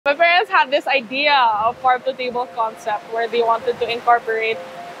had this idea of farm to table concept where they wanted to incorporate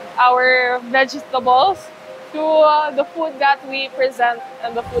our vegetables to the food that we present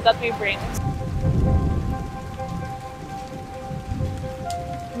and the food that we bring.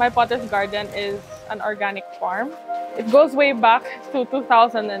 My Potter's Garden is an organic farm. It goes way back to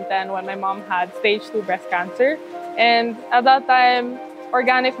 2010 when my mom had stage 2 breast cancer. And at that time,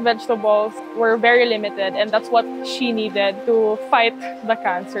 organic vegetables were very limited, and that's what she needed to fight the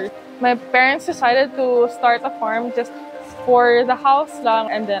cancer. My parents decided to start a farm just for the house lang.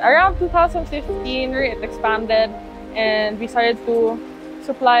 And then around 2015, it expanded and we started to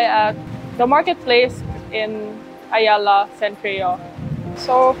supply at the marketplace in Ayala, Centrio.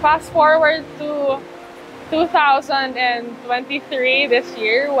 So fast forward to 2023, this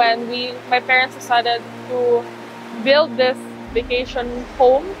year, when my parents decided to build this vacation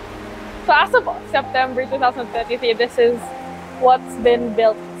home. So as of September 2023, this is what's been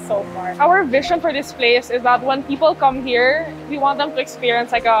built so far. Our vision for this place is that when people come here, we want them to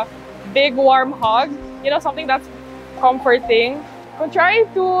experience like a big warm hug, something that's comforting. Contrary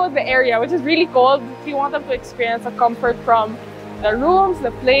to the area, which is really cold, we want them to experience a comfort from the rooms,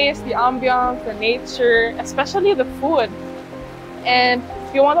 the place, the ambiance, the nature, especially the food. And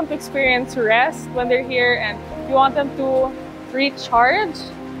we want them to experience rest when they're here, and we want them to recharge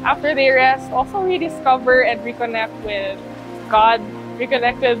after they rest, also rediscover and reconnect with God,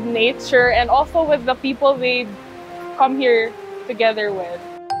 reconnect with nature, and also with the people they come here together with.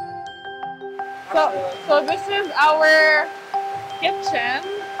 So this is our kitchen.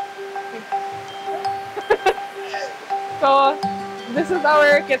 So this is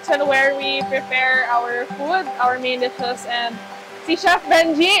our kitchen where we prepare our food, our main dishes, and si Chef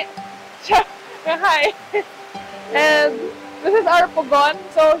Benji. Chef, hi. And this is our pugon.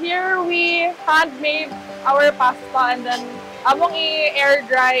 So here we handmade our pasta and then among i-air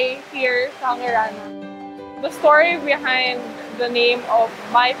dry here sa Hangiran. The story behind the name of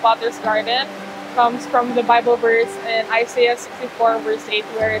My Potter's Garden comes from the Bible verse in Isaiah 64 verse 8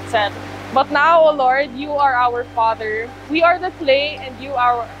 where it said, "But now, O Lord, you are our Father. We are the clay and you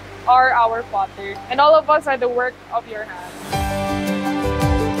are our potter, and all of us are the work of your hands."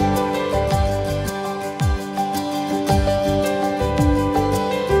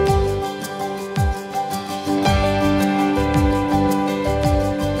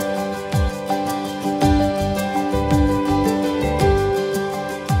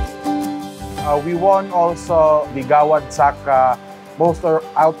 We won also the Gawad Saka Most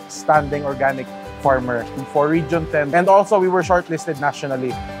Outstanding Organic Farmer for Region 10. And also we were shortlisted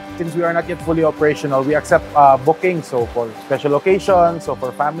nationally. Since we are not yet fully operational, we accept bookings, so for special occasions, so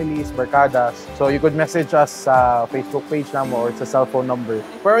for families, barkadas. So you could message us sa Facebook page namin or sa cell phone number.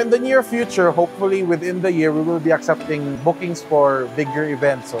 But in the near future, hopefully within the year, we will be accepting bookings for bigger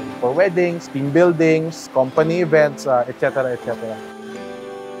events. So for weddings, team buildings, company events, etc., etc.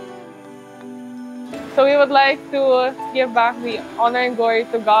 So we would like to give back the honor and glory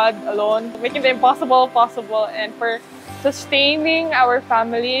to God alone, making the impossible possible, and for sustaining our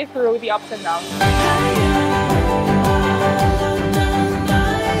family through the ups and downs.